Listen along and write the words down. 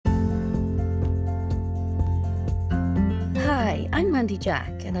Hi, I'm Mandy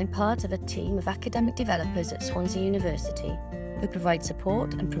Jack, and I'm part of a team of academic developers at Swansea University who provide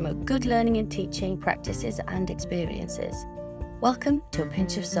support and promote good learning and teaching practices and experiences. Welcome to A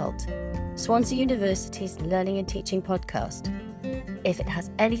Pinch of Salt, Swansea University's learning and teaching podcast. If it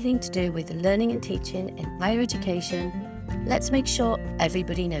has anything to do with learning and teaching in higher education, let's make sure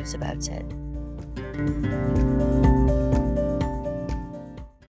everybody knows about it.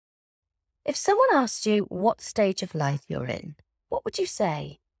 If someone asked you what stage of life you're in, what would you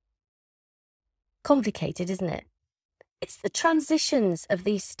say? Complicated, isn't it? It's the transitions of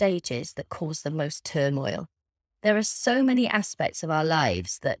these stages that cause the most turmoil. There are so many aspects of our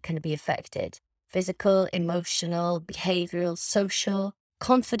lives that can be affected: physical, emotional, behavioural, social,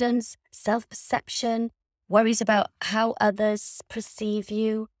 confidence, self-perception, worries about how others perceive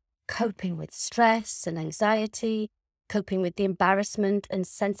you, coping with stress and anxiety, coping with the embarrassment and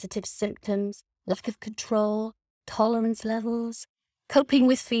sensitive symptoms, lack of control, tolerance levels, coping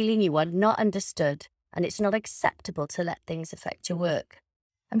with feeling you are not understood and it's not acceptable to let things affect your work.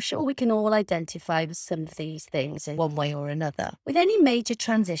 I'm sure we can all identify with some of these things in one way or another. With any major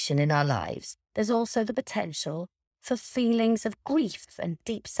transition in our lives, there's also the potential for feelings of grief and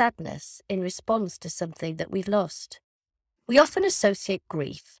deep sadness in response to something that we've lost. We often associate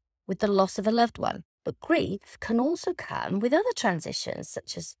grief with the loss of a loved one, but grief can also come with other transitions,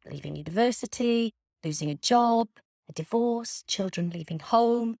 such as leaving university, losing a job, a divorce, children leaving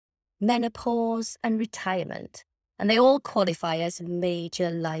home, menopause, and retirement. And they all qualify as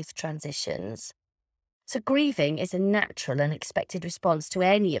major life transitions. So grieving is a natural and expected response to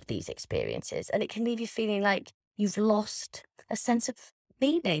any of these experiences, and it can leave you feeling like you've lost a sense of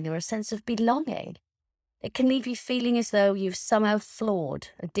meaning or a sense of belonging. It can leave you feeling as though you're somehow flawed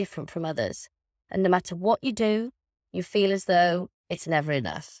and different from others. And no matter what you do, you feel as though it's never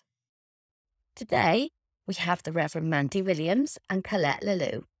enough. Today, we have the Reverend Mandy Williams and Colette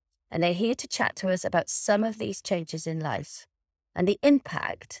Lelou, and they're here to chat to us about some of these changes in life and the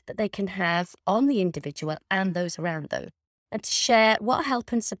impact that they can have on the individual and those around them, and to share what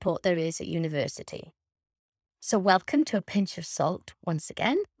help and support there is at university. So welcome to A Pinch of Salt once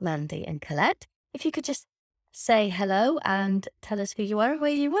again, Mandy and Colette. If you could just say hello and tell us who you are and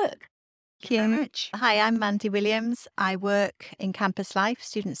where you work. Thank you very much. Hi, I'm Mandy Williams. I work in Campus Life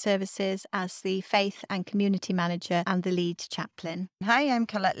Student Services as the Faith and Community Manager and the Lead Chaplain. Hi, I'm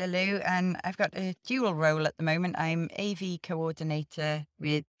Colette Lelou, and I've got a dual role at the moment. I'm AV Coordinator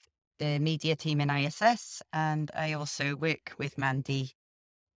with the media team in ISS, and I also work with Mandy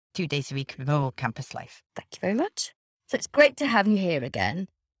 2 days a week for Campus Life. Thank you very much. So it's great to have you here again,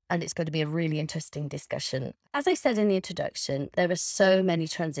 and it's going to be a really interesting discussion. As I said in the introduction, there are so many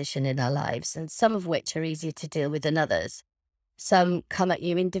transitions in our lives, and some of which are easier to deal with than others. Some come at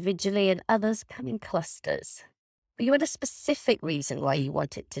you individually and others come in clusters. But you had a specific reason why you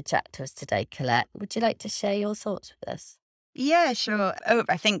wanted to chat to us today, Colette. Would you like to share your thoughts with us? Yeah, sure.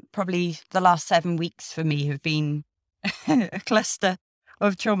 I think probably the last 7 weeks for me have been a cluster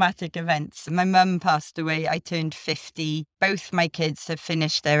of traumatic events. My mum passed away. I turned 50. Both my kids have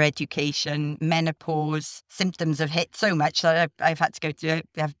finished their education. Menopause symptoms have hit so much that I've had to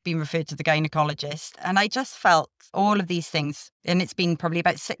I've been referred to the gynecologist. And I just felt all of these things. And it's been probably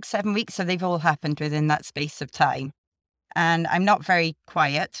about 6-7 weeks. So they've all happened within that space of time. And I'm not very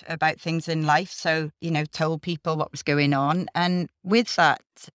quiet about things in life. So, told people what was going on. And with that,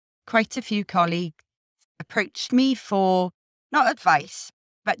 quite a few colleagues approached me for not advice,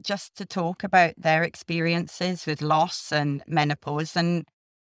 but just to talk about their experiences with loss and menopause. And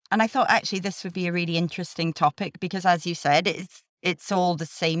I thought actually this would be a really interesting topic because, as you said, it's all the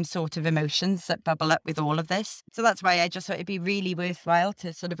same sort of emotions that bubble up with all of this. So that's why I just thought it'd be really worthwhile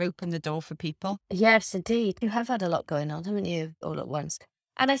to sort of open the door for people. Yes, indeed. You have had a lot going on, haven't you, all at once?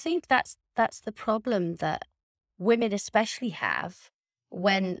 And I think that's the problem that women especially have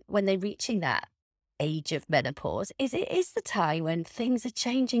when they're reaching that age of menopause, is it is the time when things are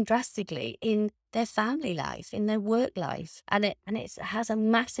changing drastically in their family life, in their work life, and it has a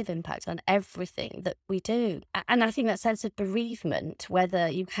massive impact on everything that we do. And I think that sense of bereavement, whether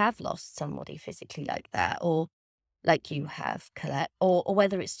you have lost somebody physically like that, or like you have, Colette, or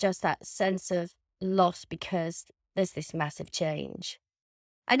whether it's just that sense of loss because there's this massive change.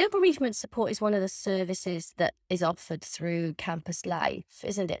 I know bereavement support is one of the services that is offered through Campus Life,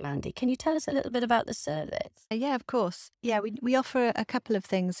 isn't it, Mandy? Can you tell us a little bit about the service? Yeah, of course. Yeah, we offer a couple of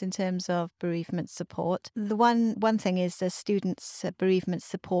things in terms of bereavement support. The one thing is the Students' Bereavement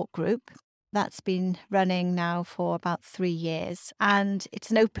Support Group. That's been running now for about 3 years. And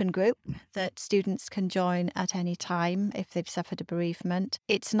it's an open group that students can join at any time if they've suffered a bereavement.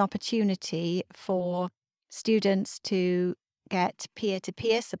 It's an opportunity for students to get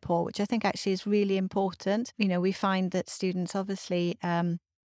peer-to-peer support, which I think actually is really important. We find that students obviously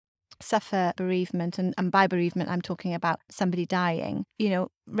suffer bereavement, and by bereavement I'm talking about somebody dying,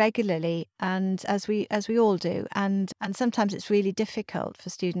 regularly, and as we all do, and sometimes it's really difficult for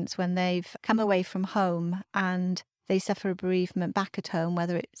students when they've come away from home and they suffer a bereavement back at home,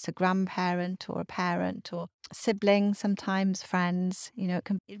 whether it's a grandparent or a parent or sibling, sometimes friends. It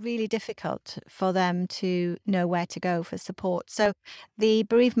can be really difficult for them to know where to go for support. So the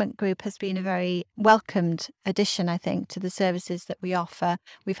bereavement group has been a very welcomed addition, I think, to the services that we offer.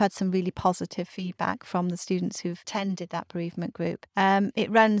 We've had some really positive feedback from the students who've attended that bereavement group. It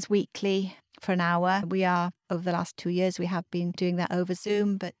runs weekly for an hour. Over the last 2 years, we have been doing that over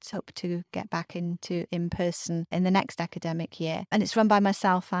Zoom, but hope to get back into in-person in the next academic year. And it's run by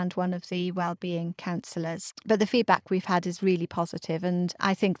myself and one of the wellbeing counsellors. But the feedback we've had is really positive, and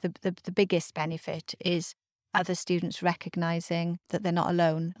I think the biggest benefit is other students recognising that they're not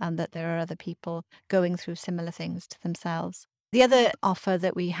alone and that there are other people going through similar things to themselves. The other offer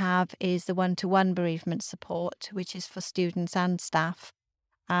that we have is the one-to-one bereavement support, which is for students and staff.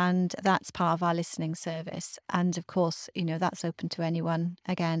 And that's part of our listening service. And of course, that's open to anyone,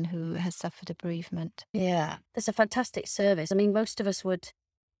 again, who has suffered a bereavement. Yeah, that's a fantastic service. I mean, most of us would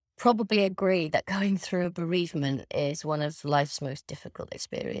probably agree that going through a bereavement is one of life's most difficult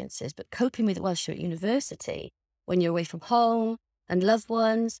experiences. But coping with it whilst you're at university, when you're away from home and loved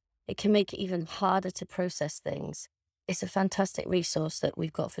ones, it can make it even harder to process things. It's a fantastic resource that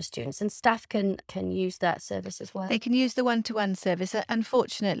we've got for students, and staff can use that service as well. They can use the one-to-one service.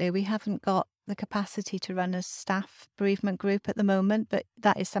 Unfortunately, we haven't got the capacity to run a staff bereavement group at the moment, but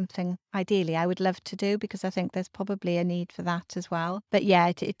that is something ideally I would love to do, because I think there's probably a need for that as well. But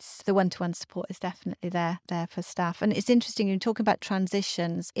yeah, it's the one-to-one support is definitely there for staff. And it's interesting, you're talking about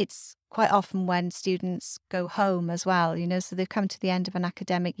transitions. It's quite often when students go home as well, so they've come to the end of an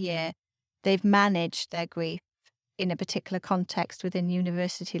academic year, they've managed their grief in a particular context within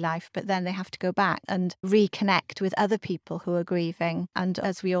university life, but then they have to go back and reconnect with other people who are grieving. And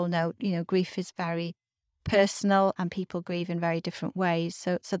as we all know, grief is very personal and people grieve in very different ways.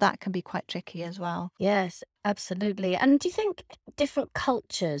 So that can be quite tricky as well. Yes, absolutely. And do you think different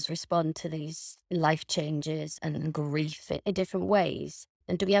cultures respond to these life changes and grief in different ways?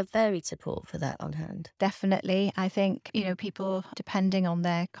 And do we have varied support for that on hand? Definitely. I think, people, depending on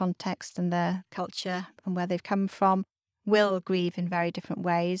their context and their culture and where they've come from, will grieve in very different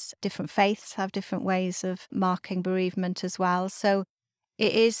ways. Different faiths have different ways of marking bereavement as well. So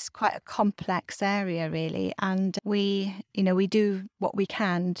it is quite a complex area, really. And we do what we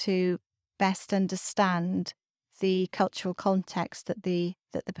can to best understand the cultural context that the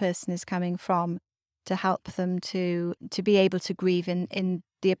person is coming from, to help them to be able to grieve in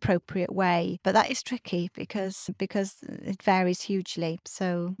the appropriate way. But that is tricky because it varies hugely.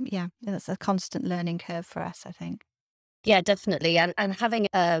 So yeah, that's a constant learning curve for us, I think. Yeah, definitely. And having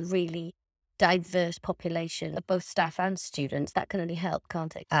a really diverse population of both staff and students, that can only help,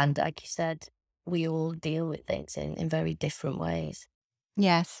 can't it? And like you said, we all deal with things in very different ways.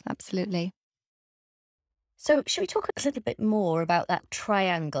 Yes, absolutely. So should we talk a little bit more about that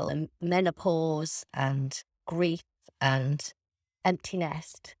triangle and menopause and grief and empty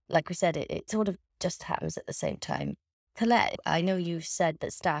nest? Like we said, it sort of just happens at the same time. Colette, I know you said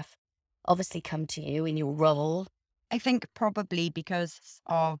that staff obviously come to you in your role. I think probably because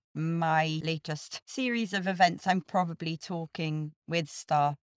of my latest series of events, I'm probably talking with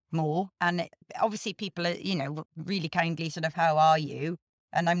staff more. And obviously people are, really kindly sort of, how are you?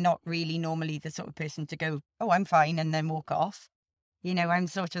 And I'm not really normally the sort of person to go, oh, I'm fine, and then walk off. I'm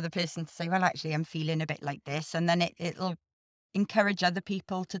sort of the person to say, well, actually, I'm feeling a bit like this. And then it'll encourage other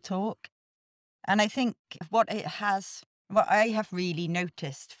people to talk. And I think what I have really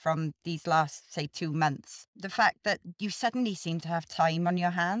noticed from these last, say, 2 months, the fact that you suddenly seem to have time on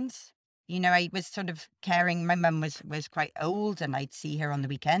your hands. I was sort of caring. My mum was quite old, and I'd see her on the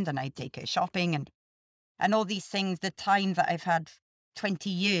weekend and I'd take her shopping and all these things. The time that I've had 20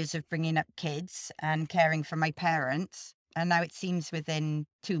 years of bringing up kids and caring for my parents. And now it seems within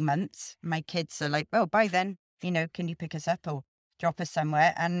 2 months, my kids are like, oh, bye then, can you pick us up or drop us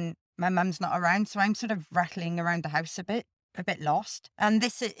somewhere? And my mum's not around. So I'm sort of rattling around the house a bit lost. And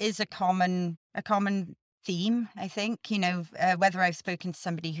this is a common theme, I think, whether I've spoken to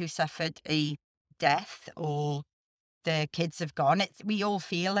somebody who suffered a death or the kids have gone, we all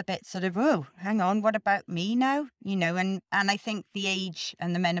feel a bit sort of, oh, hang on, what about me now? And I think the age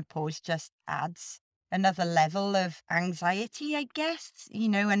and the menopause just adds another level of anxiety, I guess,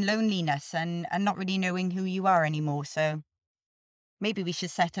 and loneliness and not really knowing who you are anymore. So maybe we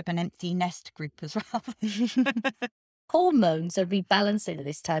should set up an empty nest group as well. hormones are rebalancing at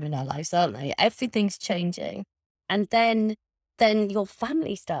this time in our lives, aren't they? Everything's changing. And then your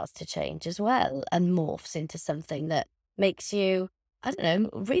family starts to change as well and morphs into something that makes you, I don't know,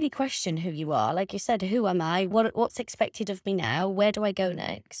 really question who you are. Like you said, who am I? What's expected of me now? Where do I go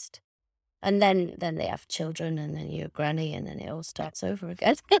next? And then they have children, and then you're a granny, and then it all starts over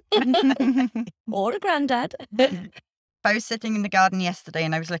again. Or a granddad. I was sitting in the garden yesterday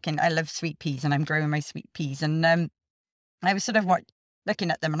and I was looking, I love sweet peas and I'm growing my sweet peas. And I was sort of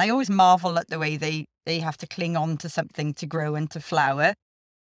looking at them, and I always marvel at the way they have to cling on to something to grow and to flower.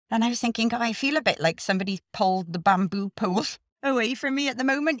 And I was thinking, God, I feel a bit like somebody pulled the bamboo pole away from me at the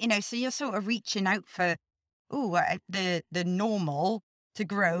moment, so you're sort of reaching out for, the normal to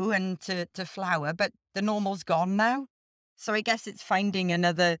grow and to flower, but the normal's gone now. So I guess it's finding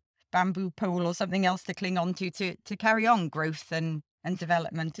another bamboo pole or something else to cling on to carry on growth and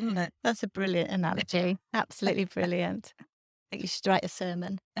development, isn't it? That's a brilliant analogy. Absolutely brilliant. I think you should write a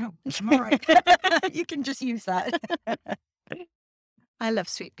sermon. Oh, all right. You can just use that. I love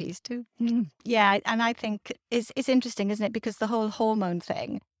sweet peas too. Yeah, and I think it's interesting, isn't it? Because the whole hormone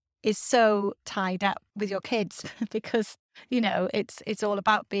thing is so tied up with your kids because, it's all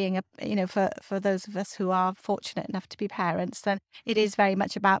about being for those of us who are fortunate enough to be parents, then it is very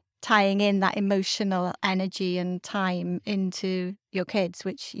much about tying in that emotional energy and time into your kids,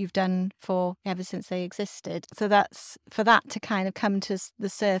 which you've done for ever since they existed. So that's for that to kind of come to the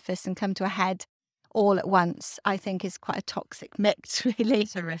surface and come to a head all at once, I think is quite a toxic mix, really.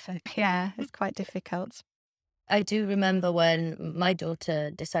 It's horrific. Yeah, it's quite difficult. I do remember when my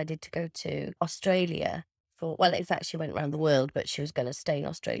daughter decided to go to Australia it actually went around the world, but she was going to stay in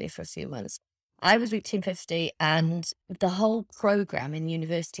Australia for a few months. I was reaching 50, and the whole program in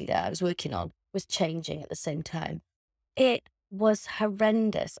university that I was working on was changing at the same time. It was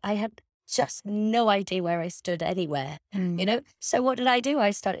horrendous. I had just no idea where I stood anywhere, So what did I do?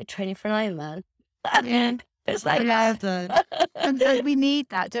 I started training for an Ironman. Yeah. It's like, and we need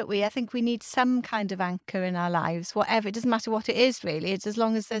that, don't we? I think we need some kind of anchor in our lives, whatever. It doesn't matter what it is, really. It's as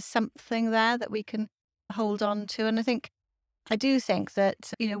long as there's something there that we can hold on to. And I do think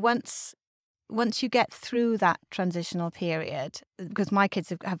that, once you get through that transitional period, because my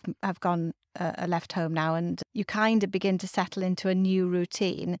kids have gone left home now, and you kind of begin to settle into a new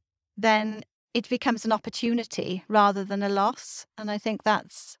routine, then it becomes an opportunity rather than a loss. And I think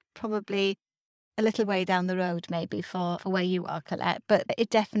that's probably a little way down the road, maybe for where you are, Colette, but it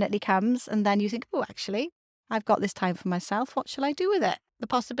definitely comes. And then you think, oh, actually, I've got this time for myself. What shall I do with it? The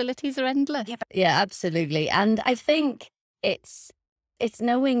possibilities are endless. Yeah, absolutely. And I think it's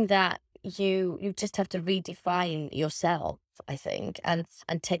knowing that you just have to redefine yourself, I think, and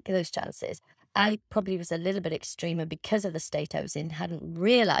take those chances. I probably was a little bit extremer because of the state I was in, hadn't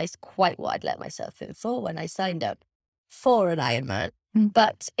realized quite what I'd let myself in for when I signed up for an Ironman.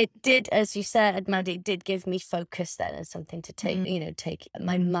 But it did, as you said, Maddie, it did give me focus then and something to take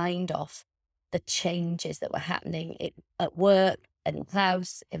my mind off the changes that were happening at work and in the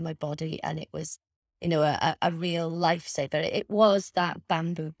house, in my body. And it was, a real lifesaver. It was that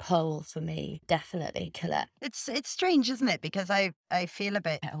bamboo pole for me, definitely, Colette. It's strange, isn't it? Because I feel a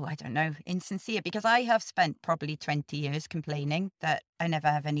bit, I don't know, insincere, because I have spent probably 20 years complaining that I never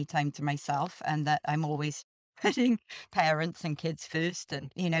have any time to myself and that I'm always putting parents and kids first,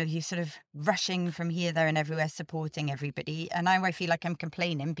 and you're sort of rushing from here, there and everywhere, supporting everybody. And now I feel like I'm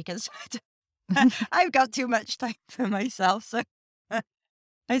complaining because I've got too much time for myself. So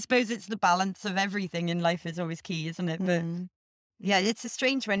I suppose it's the balance of everything in life is always key, isn't it? But yeah, it's a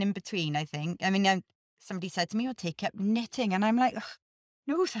strange one in between, I think. I mean, somebody said to me, take up knitting, and I'm like,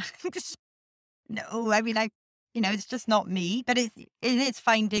 no thanks. No, I mean, it's just not me, but it is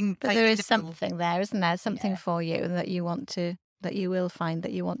finding. But there is something there, isn't there? Something for you that you will find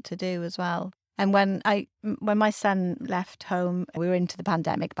that you want to do as well. And when my son left home, we were into the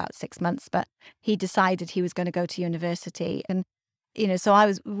pandemic about 6 months, but he decided he was going to go to university. And, so I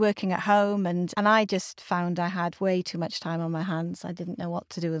was working at home and I just found I had way too much time on my hands. I didn't know what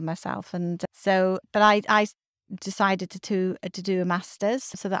to do with myself. And so, but I decided to do a master's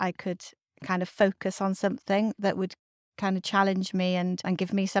so that I could kind of focus on something that would kind of challenge me and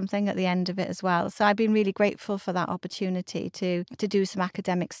give me something at the end of it as well. So I've been really grateful for that opportunity to do some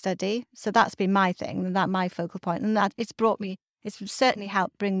academic study. So that's been my thing, and that my focal point, and that it's certainly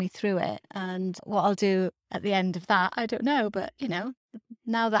helped bring me through it. And what I'll do at the end of that, I don't know, but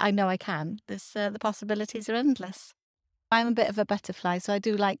now that I know I can, the possibilities are endless. I'm a bit of a butterfly, so I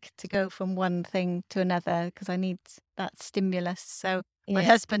do like to go from one thing to another because I need that stimulus. So my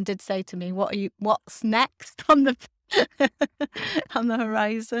husband did say to me, "What's next on the on the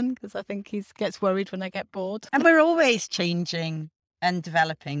horizon, because I think he gets worried when I get bored. And we're always changing and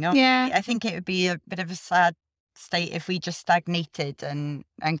developing. Yeah. I think it would be a bit of a sad state if we just stagnated and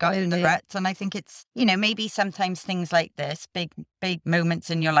got in the Totally. rut. And I think it's, maybe sometimes things like this, big moments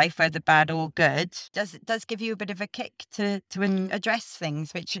in your life, whether bad or good, does give you a bit of a kick to address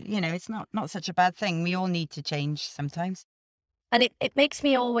things, which, it's not such a bad thing. We all need to change sometimes. And it makes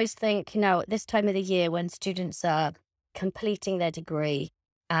me always think, at this time of the year when students are completing their degree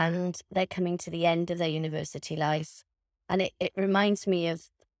and they're coming to the end of their university life. And it reminds me of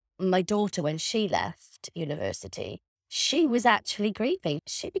my daughter when she left university. She was actually grieving.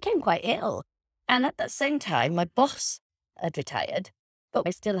 She became quite ill. And at the same time, my boss had retired, but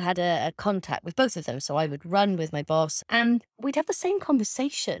I still had a contact with both of them. So I would run with my boss and we'd have the same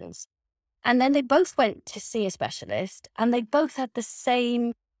conversations. And then they both went to see a specialist and they both had the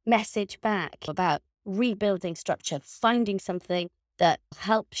same message back about rebuilding structure, finding something that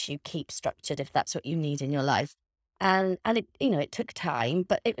helps you keep structured if that's what you need in your life. And it, it took time,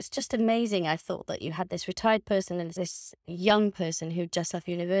 but it was just amazing. I thought that you had this retired person and this young person who just left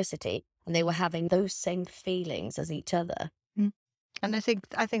university and they were having those same feelings as each other. And I think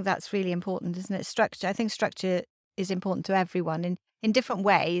that's really important, isn't it? Structure. I think structure is important to everyone in different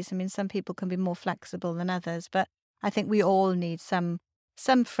ways. I mean, some people can be more flexible than others, but I think we all need some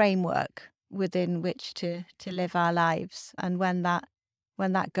framework within which to live our lives. And when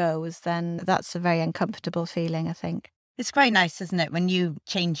that goes, then that's a very uncomfortable feeling, I think. It's quite nice, isn't it, when you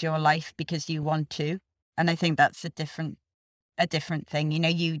change your life because you want to? And I think that's a different thing.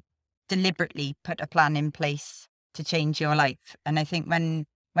 You deliberately put a plan in place to change your life. And I think when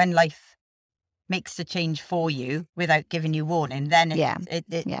life makes the change for you without giving you warning, then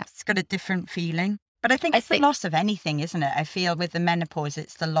it's got a different feeling. But I think it's the loss of anything, isn't it? I feel with the menopause,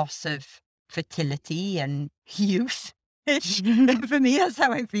 it's the loss of fertility and youth. For me, that's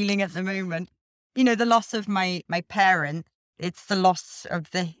how I'm feeling at the moment. The loss of my parent, it's the loss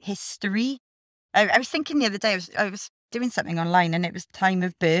of the history. I was thinking the other day, I was doing something online and it was time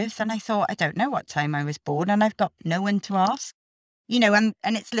of birth. And I thought, I don't know what time I was born and I've got no one to ask. And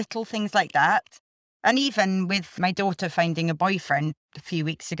it's little things like that. And even with my daughter finding a boyfriend a few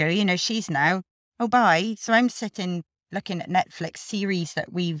weeks ago, she's now, oh, bye. So I'm sitting looking at Netflix series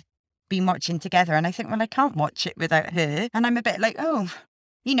that we've been watching together. And I think, well, I can't watch it without her. And I'm a bit like,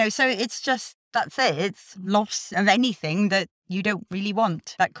 so it's just, that's it. It's loss of anything that you don't really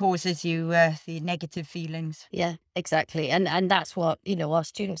want that causes you the negative feelings. Yeah, exactly. And that's what, our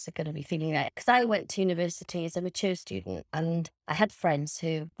students are going to be feeling like. Because I went to university as a mature student and I had friends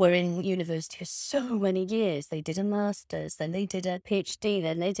who were in university for so many years. They did a master's, then they did a PhD,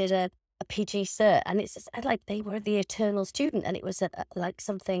 then they did a PG cert. And it's just like they were the eternal student. And it was like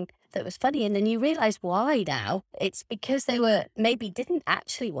something that was funny. And then you realize why now. It's because they didn't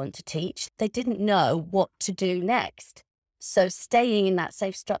actually want to teach. They didn't know what to do next. So staying in that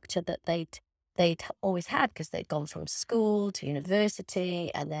safe structure that they'd always had, because they'd gone from school to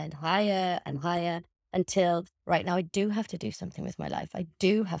university and then higher and higher until right now I do have to do something with my life. I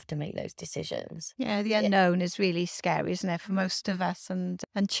do have to make those decisions. Yeah, the unknown is really scary, isn't it, for most of us? And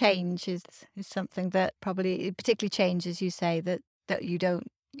change is something that probably, particularly change, as you say, that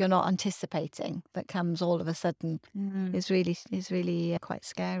you're not anticipating, that comes all of a sudden, is really quite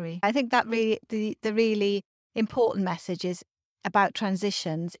scary. I think that really the really important message is about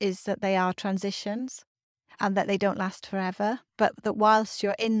transitions is that they are transitions and that they don't last forever, but that whilst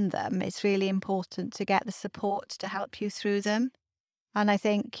you're in them, it's really important to get the support to help you through them. And I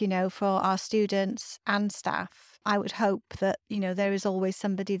think, for our students and staff, I would hope that, there is always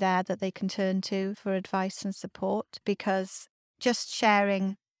somebody there that they can turn to for advice and support, because just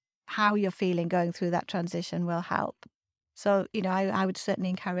sharing how you're feeling going through that transition will help. So, I would certainly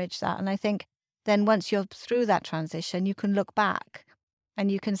encourage that. And I think then once you're through that transition, you can look back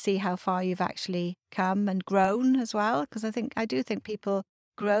and you can see how far you've actually come and grown as well. Because I do think people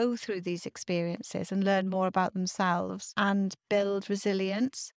grow through these experiences and learn more about themselves and build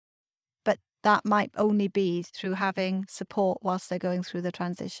resilience. But that might only be through having support whilst they're going through the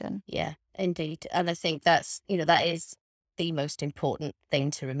transition. Yeah, indeed. And I think that's, that is the most important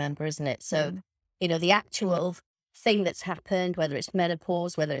thing to remember, isn't it? So, the actual thing that's happened, whether it's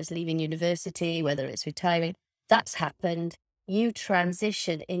menopause, whether it's leaving university, whether it's retiring, that's happened. You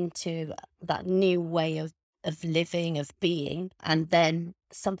transition into that new way of living, of being, and then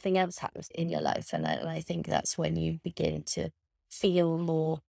something else happens in your life. And I think that's when you begin to feel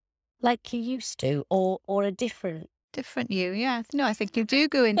more like you used to, or a different you. Yeah. No, I think you do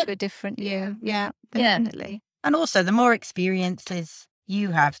go into a different you. Yeah, definitely. And also, the more experiences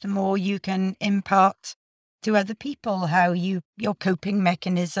you have, the more you can impart to other people, how your coping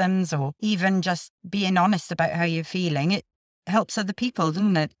mechanisms, or even just being honest about how you're feeling, it helps other people,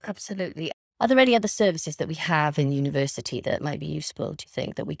 doesn't it? Absolutely. Are there any other services that we have in university that might be useful, do you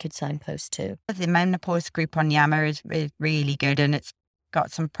think, that we could signpost to? The menopause group on Yammer is really good, and it's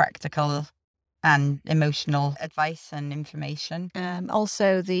got some practical and emotional advice and information.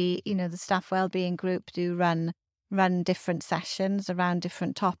 Also, the staff wellbeing group do run different sessions around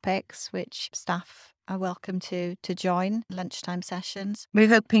different topics, which staff are welcome to join, lunchtime sessions. We're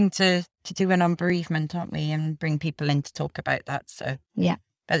hoping to do one on bereavement, aren't we, and bring people in to talk about that. So yeah.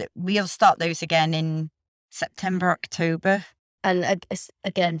 But we'll start those again in September, October. And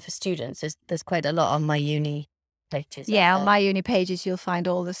again, for students, there's quite a lot on my uni pages. Yeah, on my uni pages, you'll find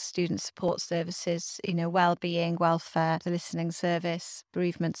all the student support services, wellbeing, welfare, the listening service,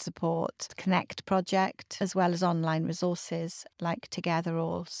 bereavement support, Connect project, as well as online resources like Together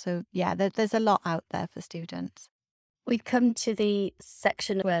All. So yeah, there's a lot out there for students. We've come to the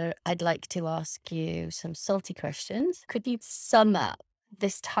section where I'd like to ask you some salty questions. Could you sum up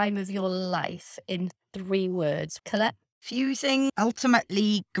this time of your life in 3 words? Colette? Fusing,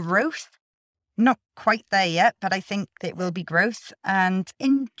 ultimately growth. Not quite there yet, but I think it will be growth. And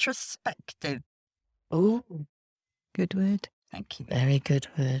introspective. Oh, good word. Thank you. Very good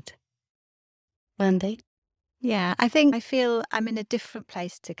word. Mandy? Yeah, I feel I'm in a different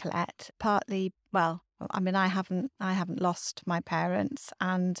place to Colette. Partly, well, I mean, I haven't lost my parents,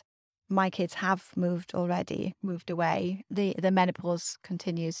 and my kids have moved away. The menopause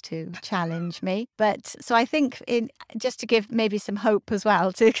continues to challenge me. But so I think, just to give maybe some hope as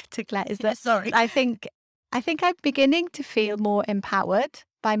well to Colette, is that Sorry. I think I'm beginning to feel more empowered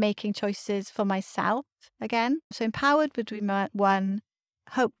by making choices for myself again. So empowered would be 1,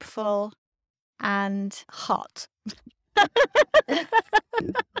 hopeful, and hot.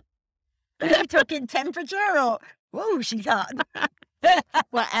 Are you talking temperature or, whoa, she's hot?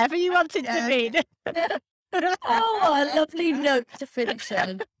 Whatever you want it to mean. Oh, a lovely note to finish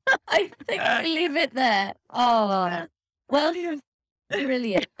on. I think we leave it there. Oh, well,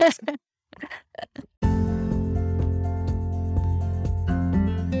 brilliant.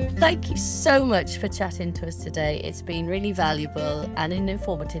 Thank you so much for chatting to us today. It's been really valuable and an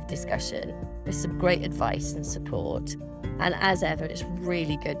informative discussion with some great advice and support. And as ever, it's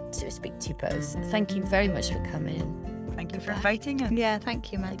really good to speak to you both. Thank you very much for coming. Thank you for inviting us. Yeah,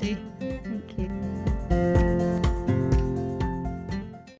 thank you, Mandy. Thank you.